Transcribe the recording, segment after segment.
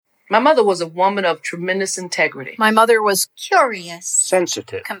My mother was a woman of tremendous integrity. My mother was curious,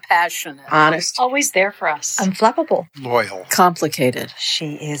 sensitive, compassionate, honest, always there for us, unflappable, loyal, complicated.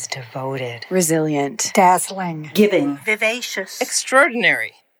 She is devoted, Resilient, dazzling, giving, vivacious,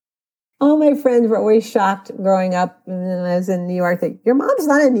 extraordinary. All my friends were always shocked growing up when I was in New York that your mom's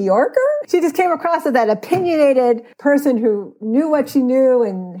not a New Yorker? She just came across as that opinionated person who knew what she knew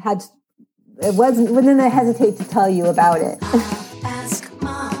and wouldn't hesitate to tell you about it.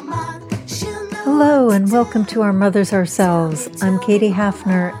 Hello and welcome to Our Mothers Ourselves. I'm Katie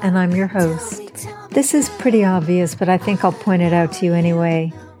Hafner and I'm your host. This is pretty obvious, but I think I'll point it out to you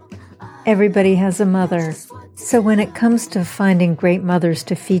anyway. Everybody has a mother. So when it comes to finding great mothers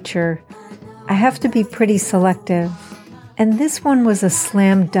to feature, I have to be pretty selective. And this one was a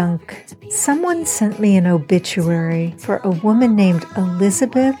slam dunk. Someone sent me an obituary for a woman named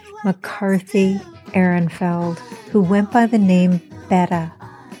Elizabeth McCarthy Ehrenfeld, who went by the name Betta.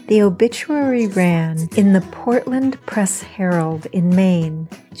 The obituary ran in the Portland Press Herald in Maine.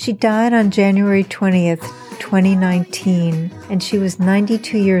 She died on January 20th, 2019, and she was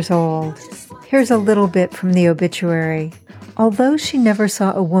 92 years old. Here's a little bit from the obituary. Although she never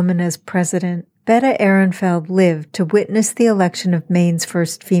saw a woman as president, Betta Ehrenfeld lived to witness the election of Maine's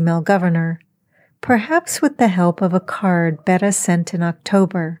first female governor. Perhaps with the help of a card Betta sent in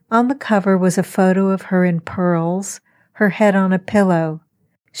October. On the cover was a photo of her in pearls, her head on a pillow.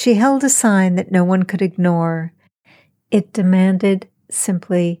 She held a sign that no one could ignore. It demanded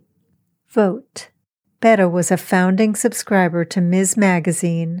simply, vote. Betta was a founding subscriber to Ms.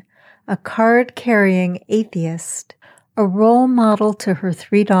 Magazine, a card-carrying atheist, a role model to her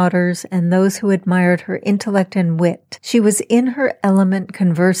three daughters and those who admired her intellect and wit. She was in her element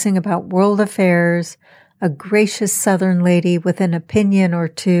conversing about world affairs, a gracious Southern lady with an opinion or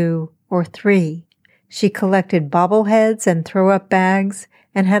two or three. She collected bobbleheads and throw-up bags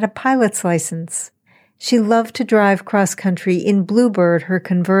and had a pilot's license. She loved to drive cross-country in Bluebird, her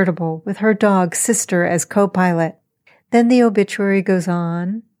convertible, with her dog Sister as co-pilot. Then the obituary goes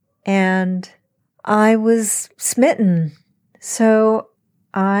on, and I was smitten. So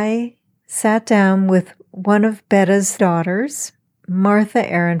I sat down with one of Betta's daughters, Martha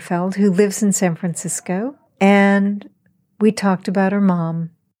Ehrenfeld, who lives in San Francisco, and we talked about her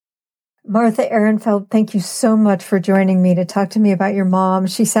mom. Martha Ehrenfeld, thank you so much for joining me to talk to me about your mom.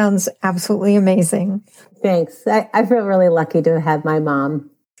 She sounds absolutely amazing. Thanks. I feel really lucky to have my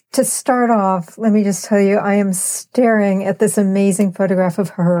mom. To start off, let me just tell you, I am staring at this amazing photograph of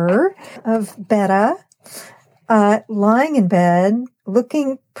her, of Betta, lying in bed,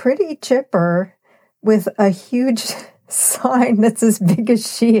 looking pretty chipper, with a huge sign that's as big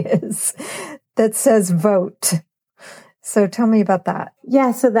as she is that says vote. So tell me about that.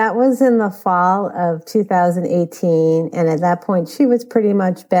 Yeah, so that was in the fall of 2018. And at that point, she was pretty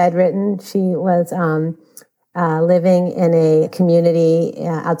much bedridden. She was living in a community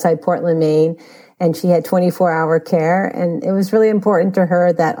outside Portland, Maine, and she had 24-hour care. And it was really important to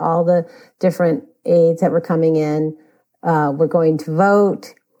her that all the different aides that were coming in were going to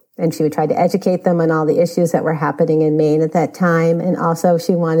vote. And she would try to educate them on all the issues that were happening in Maine at that time. And also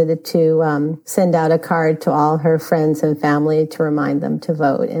she wanted to send out a card to all her friends and family to remind them to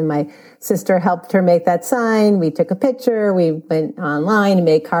vote. And my sister helped her make that sign. We took a picture. We went online and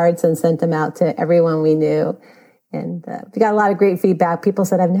made cards and sent them out to everyone we knew. And we got a lot of great feedback. People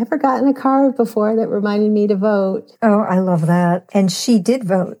said, I've never gotten a card before that reminded me to vote. Oh, I love that. And she did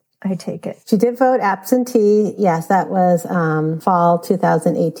vote. I take it. She did vote absentee. Yes, that was fall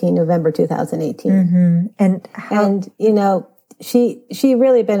 2018, November 2018. Mm-hmm. And you know, she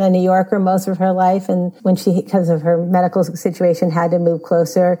really been a New Yorker most of her life. And when she, because of her medical situation, had to move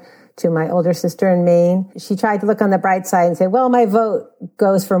closer to my older sister in Maine, she tried to look on the bright side and say, well, my vote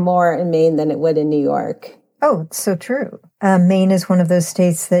goes for more in Maine than it would in New York. Oh, it's so true. Maine is one of those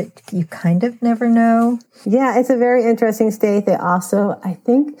states that you kind of never know. Yeah, it's a very interesting state. They also, I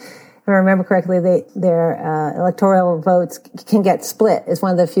think, if I remember correctly, their electoral votes can get split. It's one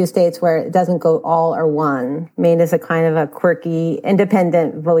of the few states where it doesn't go all or one. Maine is a kind of a quirky,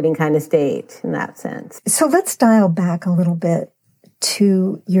 independent voting kind of state in that sense. So let's dial back a little bit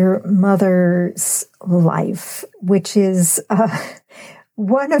to your mother's life, which is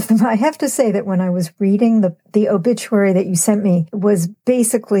one of them. I have to say that when I was reading the obituary that you sent me, was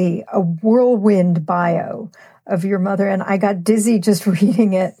basically a whirlwind bio of your mother, and I got dizzy just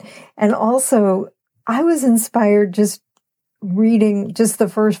reading it. And also, I was inspired just reading just the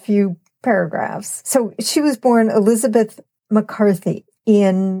first few paragraphs. So she was born Elizabeth McCarthy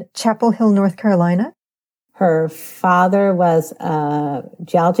in Chapel Hill, North Carolina. Her father was a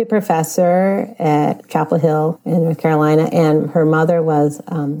geology professor at Chapel Hill in North Carolina, and her mother was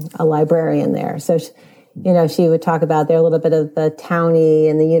a librarian there. So, she would talk about there a little bit of the townie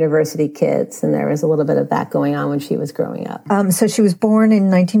and the university kids, and there was a little bit of that going on when she was growing up. So she was born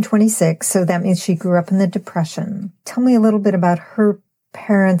in 1926, so that means she grew up in the Depression. Tell me a little bit about her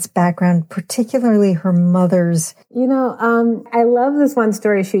parents' background, particularly her mother's. I love this one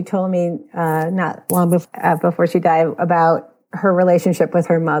story she told me not long before she died about her relationship with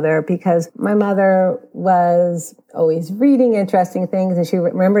her mother, because my mother was always reading interesting things, and she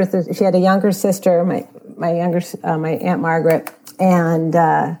remembers that she had a younger sister, my Aunt Margaret,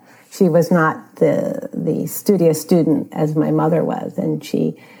 and she was not the studious student as my mother was, and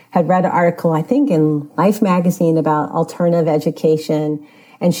she had read an article, I think, in Life magazine about alternative education,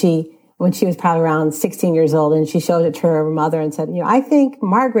 and when she was probably around 16 years old, and she showed it to her mother and said, I think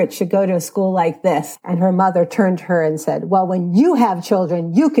Margaret should go to a school like this. And her mother turned to her and said, well, when you have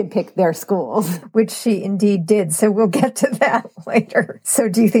children, you can pick their schools. Which she indeed did. So we'll get to that later. So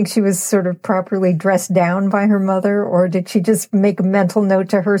do you think she was sort of properly dressed down by her mother, or did she just make a mental note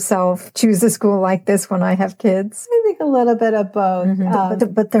to herself, choose a school like this when I have kids? I think a little bit of both.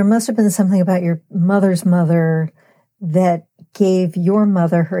 Mm-hmm. But there must have been something about your mother's mother that gave your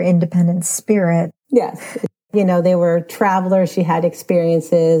mother her independent spirit. Yes. They were travelers. She had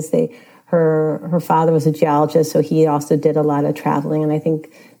experiences. Her father was a geologist, so he also did a lot of traveling. And I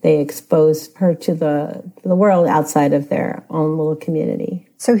think they exposed her to the world outside of their own little community.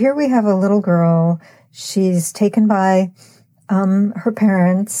 So here we have a little girl. She's taken by her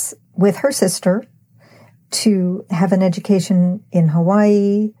parents with her sister to have an education in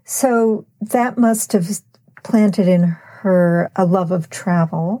Hawaii. So that must have planted in her a love of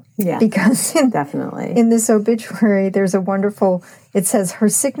travel. Yeah, because definitely. In this obituary, there's a wonderful, it says her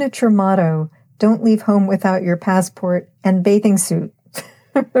signature motto, don't leave home without your passport and bathing suit.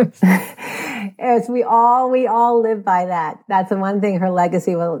 As we all live by that. That's the one thing her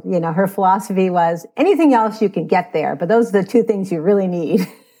legacy was, her philosophy was anything else you can get there, but those are the two things you really need.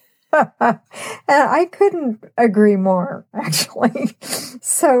 And I couldn't agree more, actually.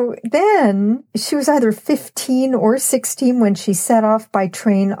 So then she was either 15 or 16 when she set off by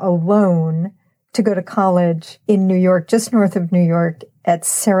train alone to go to college in New York, just north of New York, at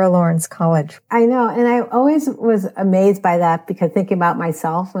Sarah Lawrence College. I know. And I always was amazed by that, because thinking about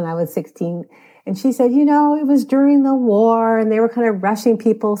myself when I was 16, and she said, it was during the war and they were kind of rushing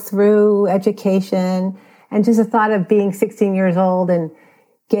people through education, and just the thought of being 16 years old and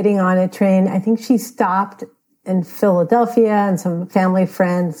getting on a train. I think she stopped in Philadelphia, and some family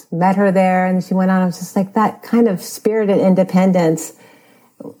friends met her there, and she went on. I was just like, that kind of spirited independence.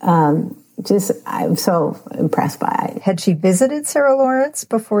 I'm so impressed by it. Had she visited Sarah Lawrence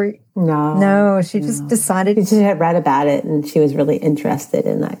before? No, she just decided. She had read about it, and she was really interested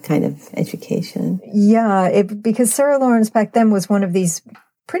in that kind of education. Yeah, because Sarah Lawrence back then was one of these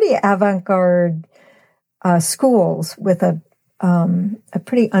pretty avant-garde schools with a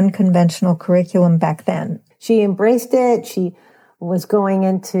pretty unconventional curriculum back then. She embraced it. She was going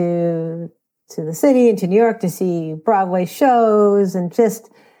into the city, into New York, to see Broadway shows, and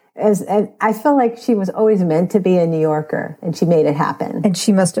and I feel like she was always meant to be a New Yorker, and she made it happen. And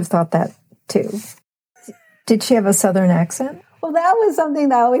she must have thought that too. Did she have a Southern accent? Well, that was something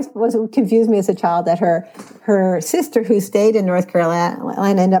that always confused me as a child, that her sister, who stayed in North Carolina,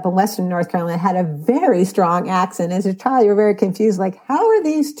 ended up in Western North Carolina, had a very strong accent. As a child, you're very confused, like, how are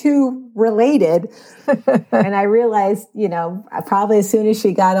these two related? And I realized, probably as soon as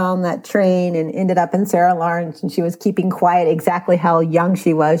she got on that train and ended up in Sarah Lawrence, and she was keeping quiet exactly how young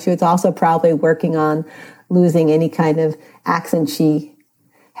she was also probably working on losing any kind of accent she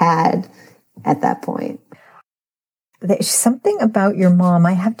had at that point. There's something about your mom.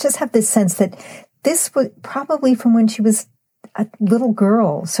 I just have this sense that this was probably from when she was a little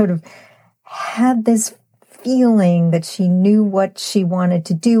girl, sort of had this feeling that she knew what she wanted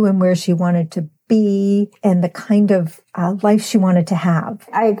to do and where she wanted to be and the kind of life she wanted to have.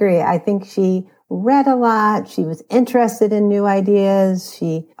 I agree. I think she read a lot. She was interested in new ideas.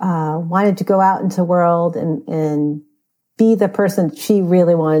 She wanted to go out into the world and be the person she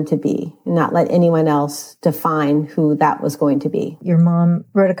really wanted to be, and not let anyone else define who that was going to be. Your mom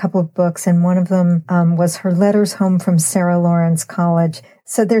wrote a couple of books, and one of them was her letters home from Sarah Lawrence College.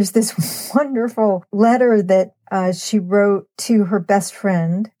 So there's this wonderful letter that she wrote to her best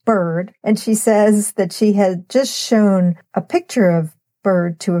friend, Bird, and she says that she had just shown a picture of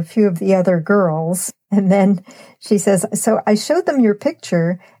Bird to a few of the other girls. And then she says, so I showed them your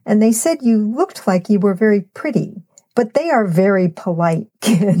picture, and they said you looked like you were very pretty. But they are very polite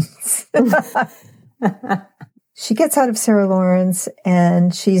kids. she gets out of Sarah Lawrence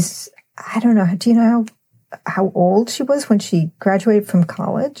and she's, I don't know, do you know how old she was when she graduated from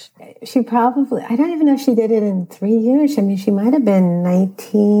college? She probably, I don't even know if she did it in 3 years. I mean, she might have been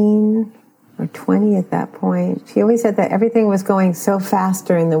 19 or 20 at that point. She always said that everything was going so fast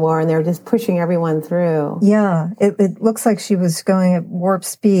during the war and they were just pushing everyone through. Yeah, it looks like she was going at warp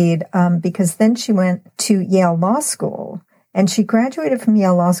speed because then she went to Yale Law School. And she graduated from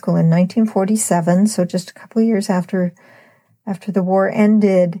Yale Law School in 1947, so just a couple of years after the war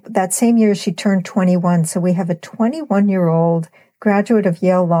ended. That same year, she turned 21, so we have a 21-year-old graduate of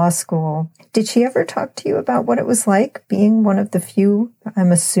Yale Law School. Did she ever talk to you about what it was like being one of the few,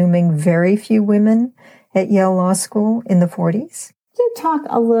 I'm assuming very few women at Yale Law School in the 40s? She talk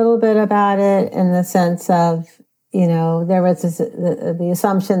a little bit about it in the sense of, you know, there was the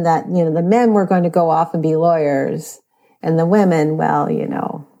assumption that, you know, the men were going to go off and be lawyers. And the women, well, you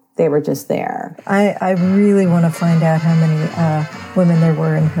know, they were just there. I really want to find out how many women there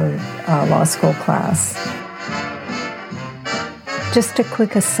were in her law school class. Just a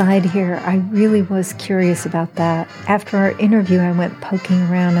quick aside here, I really was curious about that. After our interview, I went poking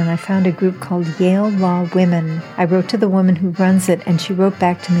around and I found a group called Yale Law Women. I wrote to the woman who runs it and she wrote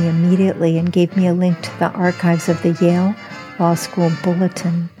back to me immediately and gave me a link to the archives of the Yale Law School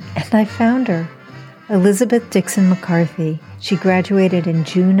Bulletin. And I found her. Elizabeth Dixon McCarthy. She graduated in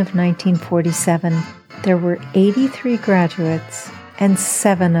June of 1947. There were 83 graduates, and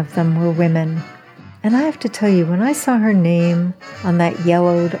 7 of them were women. And I have to tell you, when I saw her name on that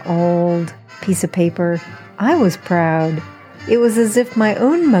yellowed old piece of paper, I was proud. It was as if my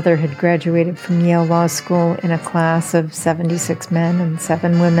own mother had graduated from Yale Law School in a class of 76 men and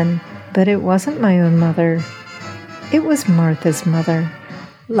 7 women. But it wasn't my own mother. It was Martha's mother.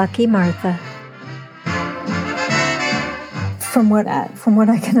 Lucky Martha. From what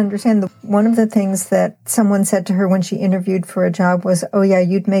I can understand, one of the things that someone said to her when she interviewed for a job was, "Oh yeah,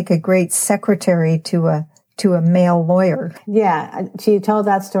 you'd make a great secretary to a male lawyer." Yeah, she told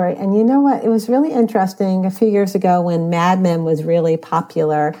that story. And you know what? It was really interesting. A few years ago when Mad Men was really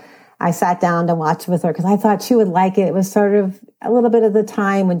popular, I sat down to watch with her because I thought she would like it. It was sort of a little bit of the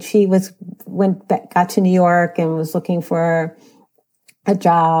time when she got to New York and was looking for a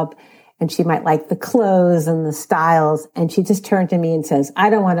job. And she might like the clothes and the styles. And she just turned to me and says, "I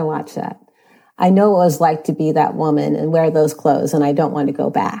don't want to watch that. I know what it was like to be that woman and wear those clothes, and I don't want to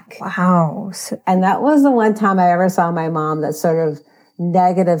go back." Wow. And that was the one time I ever saw my mom, that sort of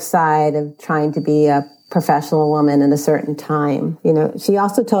negative side of trying to be a professional woman in a certain time. You know, she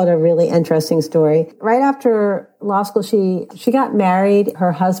also told a really interesting story. Right after law school, she got married.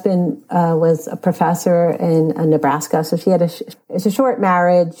 Her husband was a professor in Nebraska. So she had it's a short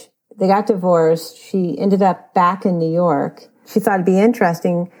marriage. They got divorced. She ended up back in New York. She thought it'd be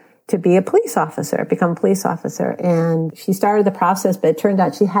interesting to be a police officer, become a police officer. And she started the process, but it turned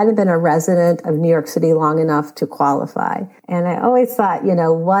out she hadn't been a resident of New York City long enough to qualify. And I always thought, you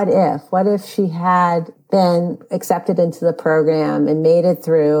know, what if she had been accepted into the program and made it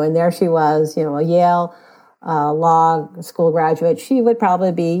through? And there she was, you know, a Yale law school graduate. She would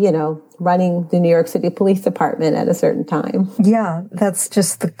probably be, you know, running the New York City Police Department at a certain time. Yeah, that's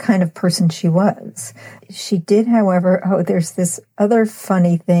just the kind of person she was. She did, however, there's this other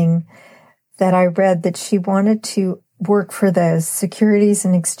funny thing that I read, that she wanted to work for the Securities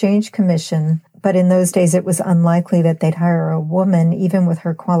and Exchange Commission, but in those days it was unlikely that they'd hire a woman, even with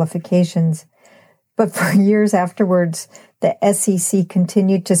her qualifications. But for years afterwards, the SEC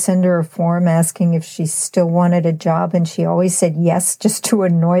continued to send her a form asking if she still wanted a job, and she always said yes, just to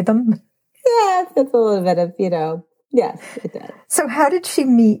annoy them. Yeah, it's a little bit of, you know, yes, it does. So how did she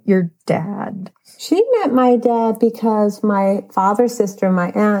meet your dad? She met my dad because my father's sister, my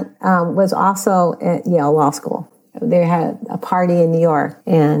aunt, was also at Yale Law School. They had a party in New York,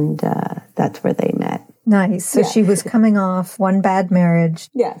 and that's where they met. Nice. So she was coming off one bad marriage.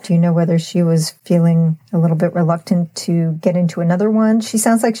 Yeah. Do you know whether she was feeling a little bit reluctant to get into another one? She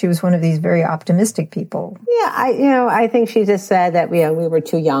sounds like she was one of these very optimistic people. Yeah, I think she just said that we were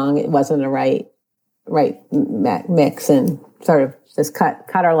too young. It wasn't a right mix, and sort of just cut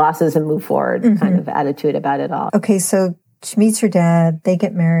our losses and move forward kind of attitude about it all. Okay, so she meets her dad. They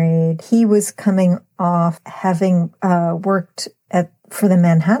get married. He was coming off having worked for the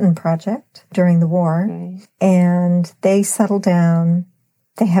Manhattan Project during the war, and they settle down.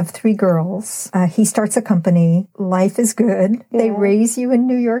 They have 3 girls. He starts a company. Life is good. Yeah. They raise you in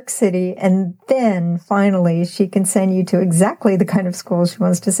New York City. And then finally she can send you to exactly the kind of school she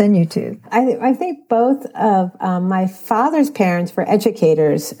wants to send you to. I think both of my father's parents were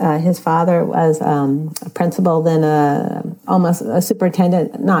educators. His father was a principal, then almost a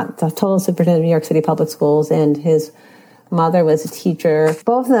superintendent, not a total superintendent of New York City Public Schools, and his mother was a teacher.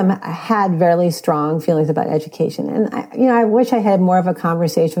 Both of them had very strong feelings about education. And I wish I had more of a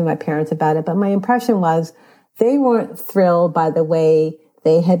conversation with my parents about it, but my impression was they weren't thrilled by the way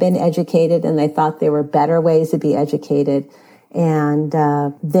they had been educated, and they thought there were better ways to be educated. And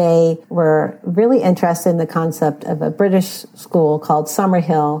they were really interested in the concept of a British school called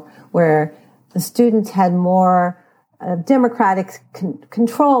Summerhill, where the students had more democratic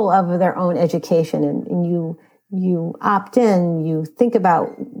control over their own education, and you opt in, you think about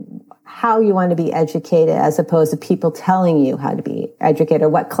how you want to be educated as opposed to people telling you how to be educated or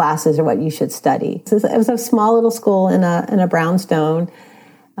what classes or what you should study. So it was a small little school in a brownstone.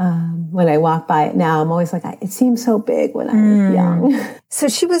 When I walk by it now, I'm always like, it seemed so big when I was young. So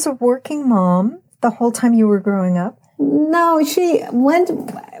she was a working mom the whole time you were growing up? No, when she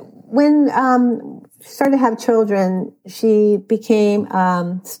started to have children, she became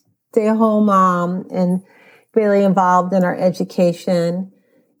stay-at-home mom and really involved in our education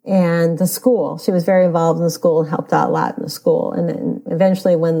and the school. She was very involved in the school and helped out a lot in the school. And then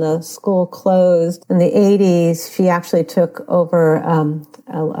eventually when the school closed in the 80s, she actually took over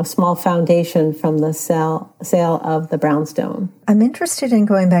a small foundation from the sale of the brownstone. I'm interested in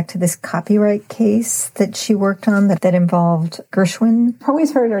going back to this copyright case that she worked on that involved Gershwin. I've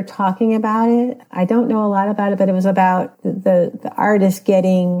always heard her talking about it. I don't know a lot about it, but it was about the artist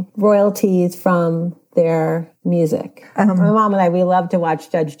getting royalties from their music. My mom and I, we loved to watch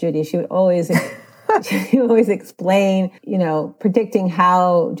Judge Judy. She would always explain, predicting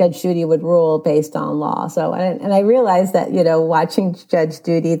how Judge Judy would rule based on law. So, and I realized that, watching Judge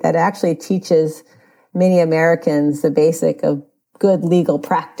Judy, that actually teaches many Americans the basic of good legal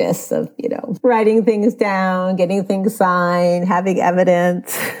practice of, writing things down, getting things signed, having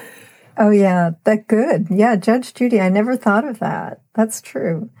evidence. Oh, yeah, that's good. Yeah, Judge Judy, I never thought of that. That's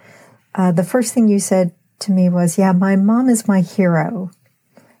true. The first thing you said to me was, yeah, my mom is my hero.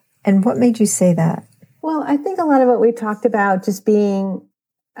 And what made you say that? Well, I think a lot of what we talked about, just being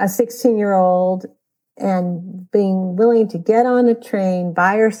a 16-year-old and being willing to get on a train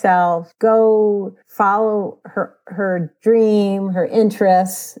by herself, go follow her dream, her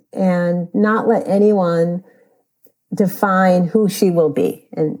interests, and not let anyone define who she will be,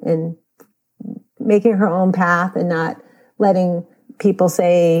 and making her own path and not letting people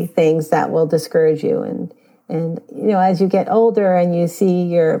say things that will discourage you. And as you get older and you see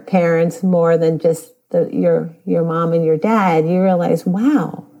your parents more than just your mom and your dad, you realize,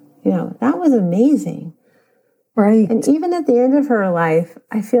 wow, that was amazing. Right. And even at the end of her life,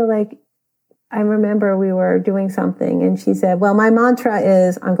 I feel like I remember we were doing something and she said, well, my mantra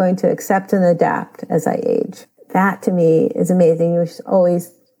is I'm going to accept and adapt as I age. That to me is amazing. It was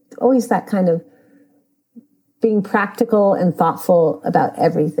always that kind of being practical and thoughtful about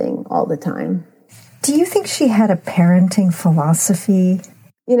everything all the time. Do you think she had a parenting philosophy?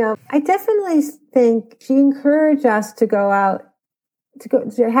 I definitely think she encouraged us to go out,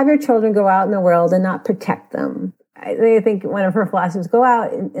 to have your children go out in the world and not protect them. I think one of her philosophies, go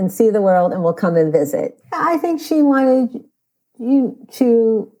out and see the world and we'll come and visit. I think she wanted you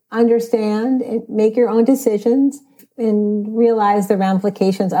to understand and make your own decisions and realize the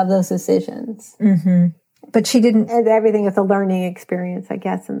ramifications of those decisions. Mm-hmm. But she didn't... And everything is a learning experience, I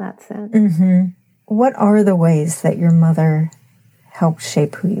guess, in that sense. Mm-hmm. What are the ways that your mother helped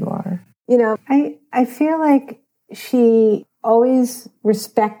shape who you are? I feel like she always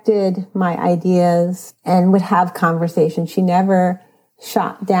respected my ideas and would have conversations. She never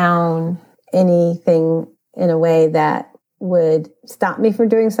shot down anything in a way that would stop me from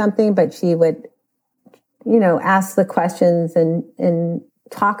doing something, but she would, ask the questions and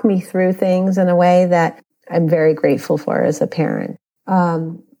talk me through things in a way that I'm very grateful for as a parent. I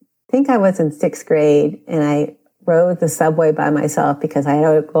think I was in 6th grade and I rode the subway by myself because I had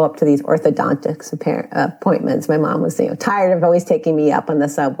to go up to these orthodontics appointments. My mom was, tired of always taking me up on the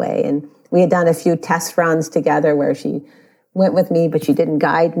subway. And we had done a few test runs together where she went with me, but she didn't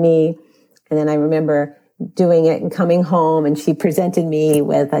guide me. And then I remember doing it and coming home and she presented me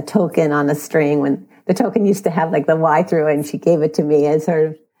with a token on a string when the token used to have like the Y through it, and she gave it to me as sort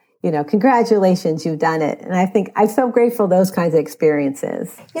of, congratulations, you've done it. And I think I'm so grateful those kinds of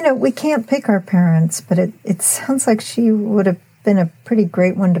experiences. We can't pick our parents, but it sounds like she would have been a pretty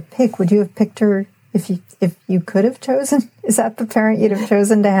great one to pick. Would you have picked her If you could have chosen, is that the parent you'd have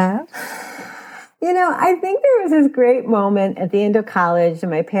chosen to have? I think there was this great moment at the end of college,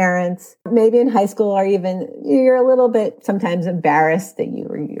 and my parents, maybe in high school, or even you're a little bit sometimes embarrassed that you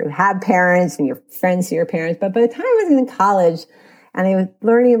have parents and your friends see your parents. But by the time I was in college, and I was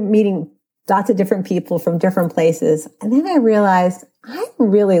learning, meeting lots of different people from different places, and then I realized I'm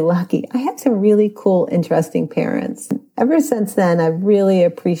really lucky. I have some really cool, interesting parents. Ever since then, I've really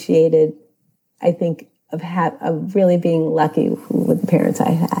appreciated, I think, of really being lucky with the parents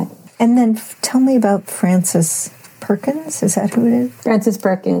I had. And then tell me about Frances Perkins. Is that who it is? Frances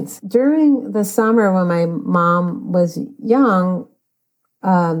Perkins. During the summer when my mom was young,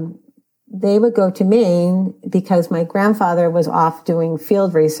 they would go to Maine because my grandfather was off doing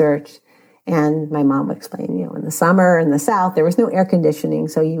field research. And my mom would explain, in the summer in the South, there was no air conditioning.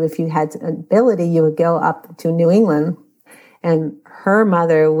 So if you had an ability, you would go up to New England, and her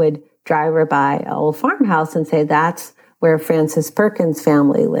mother would drive her by an old farmhouse and say, that's where Frances Perkins'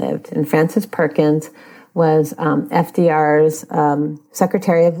 family lived. And Frances Perkins was FDR's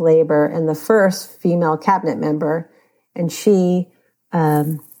Secretary of Labor and the first female cabinet member. And she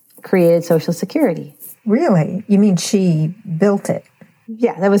created Social Security. Really? You mean she built it?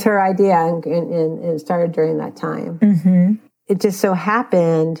 Yeah, that was her idea, and it started during that time. Mm-hmm. It just so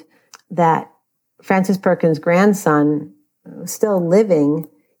happened that Frances Perkins' grandson was still living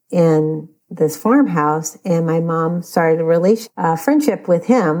in this farmhouse, and my mom started a friendship with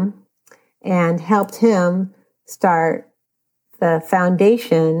him and helped him start the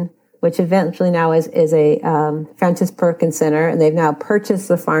foundation, which eventually now is a Frances Perkins Center, and they've now purchased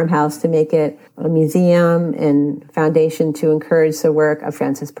the farmhouse to make it a museum and foundation to encourage the work of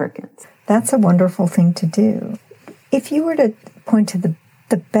Frances Perkins. That's a wonderful thing to do. If you were to point to the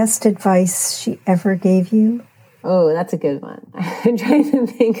best advice she ever gave you? Oh, that's a good one. I'm trying to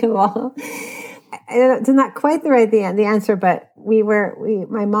think of all. It's not quite the answer, but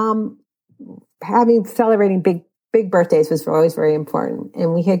my mom, celebrating big birthdays was always very important.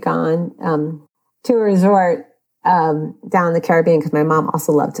 And we had gone to a resort down in the Caribbean because my mom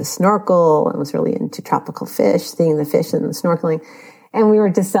also loved to snorkel and was really into tropical fish, seeing the fish and the snorkeling. And we were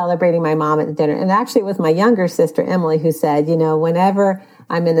just celebrating my mom at the dinner. And actually it was my younger sister, Emily, who said, whenever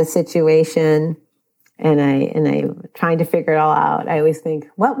I'm in a situation and I'm trying to figure it all out, I always think,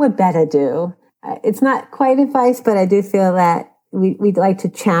 what would Betta do? It's not quite advice, but I do feel that we'd like to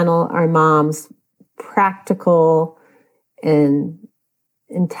channel our mom's practical and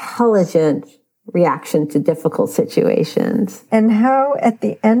intelligent reaction to difficult situations. And how, at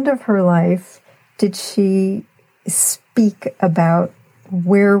the end of her life, did she speak about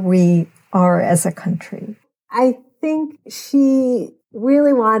where we are as a country? I think she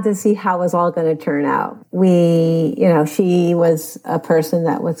really wanted to see how it was all going to turn out. She was a person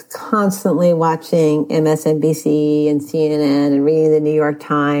that was constantly watching MSNBC and CNN and reading the New York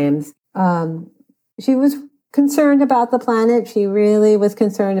Times. She was concerned about the planet. She really was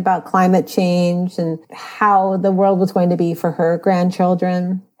concerned about climate change and how the world was going to be for her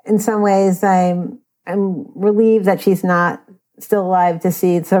grandchildren. In some ways, I'm relieved that she's not still alive to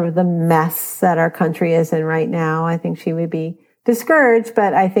see sort of the mess that our country is in right now. I think she would be discouraged,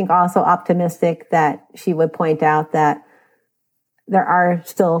 but I think also optimistic that she would point out that there are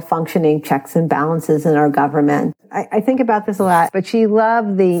still functioning checks and balances in our government. I think about this a lot, but she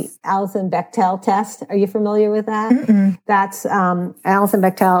loved the Alison Bechdel test. Are you familiar with that? Mm-mm. That's Alison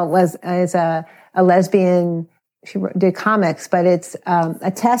Bechdel is a lesbian. She did comics, but it's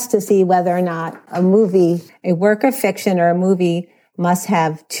a test to see whether or not a work of fiction or a movie must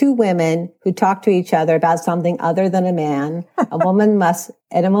have two women who talk to each other about something other than a man. A woman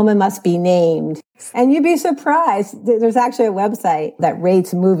must be named. And you'd be surprised. There's actually a website that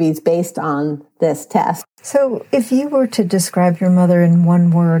rates movies based on this test. So if you were to describe your mother in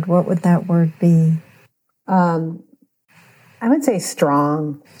one word, what would that word be? I would say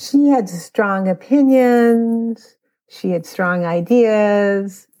strong. She had strong opinions. She had strong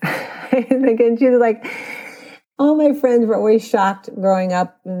ideas. And again, she was like, all my friends were always shocked growing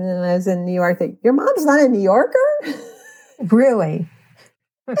up when I was in New York that your mom's not a New Yorker? Really?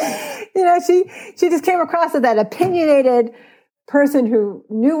 She just came across as that opinionated person who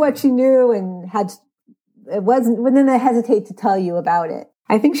knew what she knew and wouldn't hesitate to tell you about it.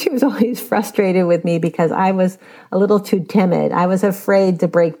 I think she was always frustrated with me because I was a little too timid. I was afraid to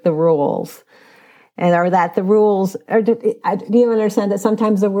break the rules. Or that the rules, do you understand that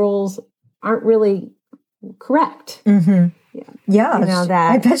sometimes the rules aren't really correct? Mm-hmm. Yeah.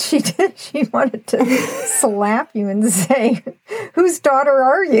 I bet she did. She wanted to slap you and say, whose daughter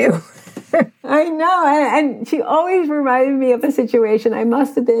are you? I know. And she always reminded me of a situation. I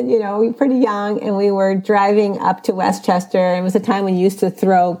must have been, we were pretty young, and we were driving up to Westchester. It was a time when you used to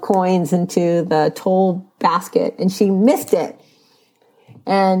throw coins into the toll basket, and she missed it.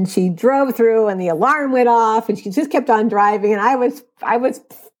 And she drove through, and the alarm went off, and she just kept on driving. And I was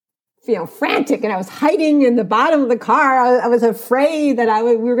frantic, and I was hiding in the bottom of the car. I was afraid that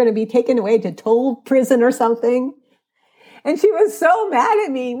we were going to be taken away to toll prison or something. And she was so mad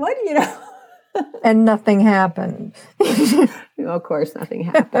at me. And nothing happened. Of course, nothing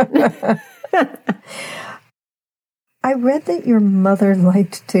happened. I read that your mother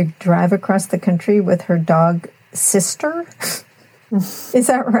liked to drive across the country with her dog, Sister. Is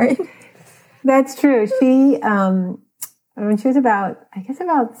that right? That's true. She, when she was about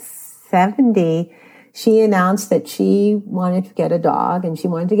 70, she announced that she wanted to get a dog, and she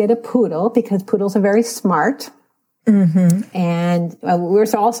wanted to get a poodle because poodles are very smart. Mm-hmm. And we were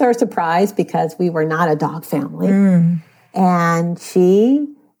all sort of surprised because we were not a dog family. And she,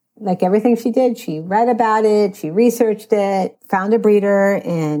 like everything she did, she read about it, she researched it, found a breeder,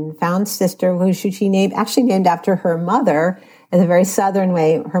 and found Sister, who she named after her mother in a very Southern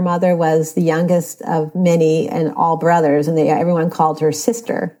way. Her mother was the youngest of many and all brothers, and everyone called her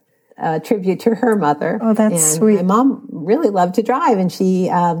Sister, a tribute to her mother. Oh, that's sweet. My mom really loved to drive, and she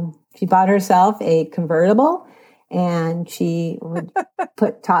bought herself a convertible. And she would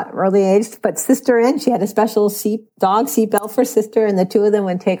early age to put Sister in. She had a special dog seatbelt for Sister, and the two of them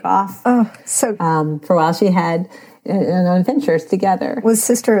would take off. Oh, so for a while she had adventures together. Was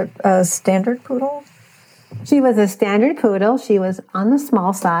Sister a standard poodle? She was a standard poodle. She was on the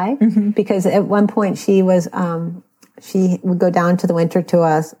small side because at one point she was. She would go down to the winter to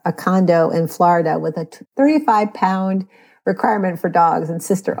a condo in Florida with a 35-pound requirement for dogs, and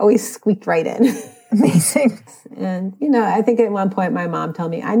Sister always squeaked right in. Amazing. And, I think at one point my mom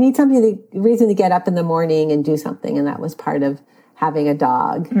told me, I need reason to get up in the morning and do something. And that was part of having a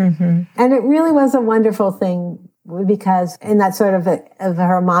dog. Mm-hmm. And it really was a wonderful thing because in that sort of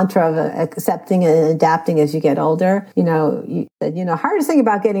her mantra of accepting and adapting as you get older, you said, hardest thing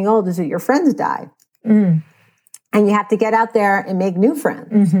about getting old is that your friends die. Mm. And you have to get out there and make new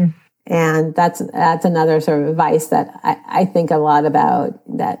friends. Mm-hmm. And that's another sort of advice that I think a lot about,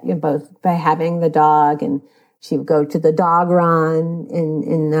 that both by having the dog, and she would go to the dog run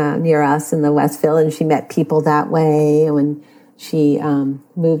in near us in the West Village. She met people that way. And when she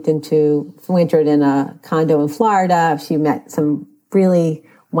wintered in a condo in Florida, she met some really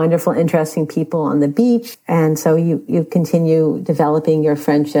wonderful, interesting people on the beach. And so you continue developing your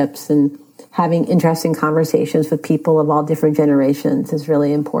friendships, and having interesting conversations with people of all different generations is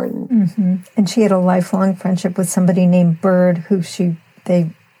really important. Mm-hmm. And she had a lifelong friendship with somebody named Bird, who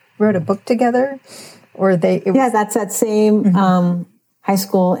they wrote a book together, or that's that same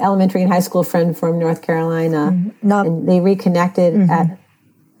elementary and high school friend from North Carolina. Mm-hmm. And they reconnected at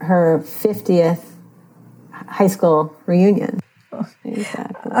her 50th high school reunion. Oh.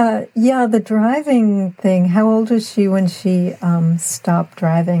 Exactly. The driving thing. How old was she when she stopped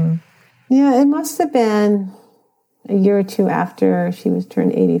driving? Yeah, it must have been a year or two after she was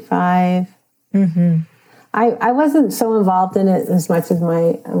turned 85. Mm-hmm. I wasn't so involved in it as much as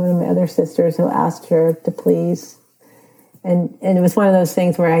one of my other sisters, who asked her to please. And it was one of those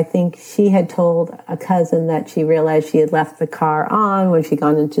things where I think she had told a cousin that she realized she had left the car on when she'd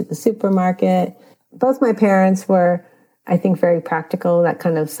gone into the supermarket. Both my parents were, I think, very practical, that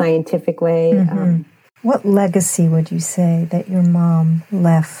kind of scientific way. Mm-hmm. What legacy would you say that your mom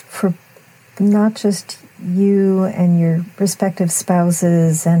left for not just you and your respective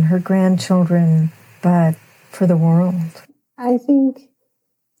spouses and her grandchildren, but for the world? I think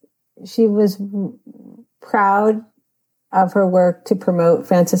she was proud of her work to promote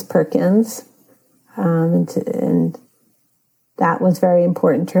Frances Perkins, and that was very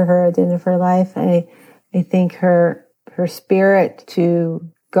important to her at the end of her life. I think her spirit to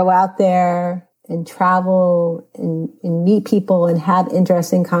go out there and travel and meet people and have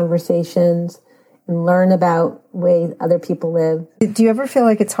interesting conversations and learn about ways other people live. Do you ever feel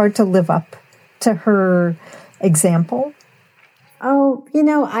like it's hard to live up to her example? Oh,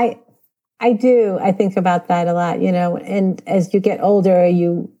 I do. I think about that a lot, and as you get older,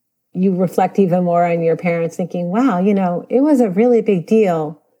 you reflect even more on your parents, thinking, wow, it was a really big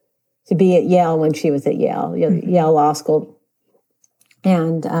deal to be at Yale when she was at Yale Law School.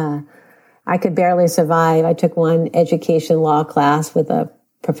 And I could barely survive. I took one education law class with a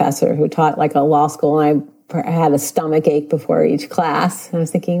professor who taught like a law school, and I had a stomach ache before each class. And I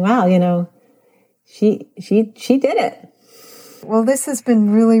was thinking, wow, she did it. Well, this has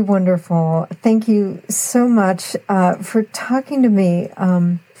been really wonderful. Thank you so much for talking to me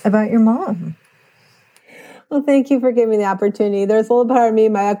about your mom. Well, thank you for giving me the opportunity. There's a little part of me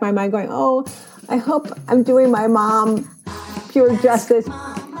in my mind going, oh, I hope I'm doing my mom pure justice.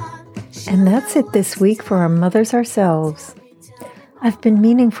 And that's it this week for our Mothers Ourselves. I've been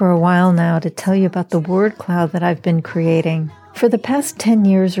meaning for a while now to tell you about the word cloud that I've been creating. For the past 10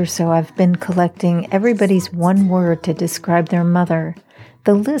 years or so, I've been collecting everybody's one word to describe their mother.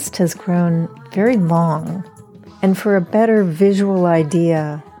 The list has grown very long. And for a better visual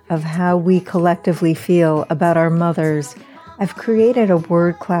idea of how we collectively feel about our mothers, I've created a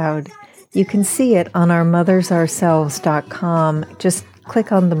word cloud. You can see it on our mothersourselves.com. Just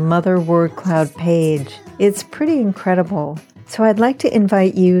click on the Mother Word Cloud page. It's pretty incredible. So I'd like to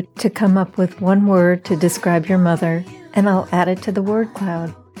invite you to come up with one word to describe your mother, and I'll add it to the word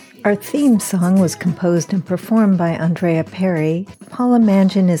cloud. Our theme song was composed and performed by Andrea Perry. Paula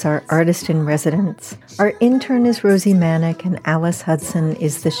Mangin is our artist in residence. Our intern is Rosie Manick, and Alice Hudson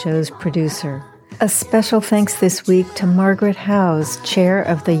is the show's producer. A special thanks this week to Margaret Howes, chair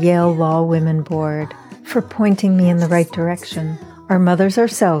of the Yale Law Women Board, for pointing me in the right direction. Our Mothers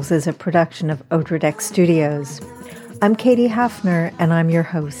Ourselves is a production of Odradek Studios. I'm Katie Hafner, and I'm your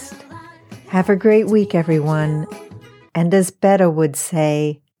host. Have a great week, everyone. And as Betta would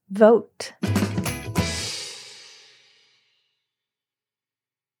say, vote.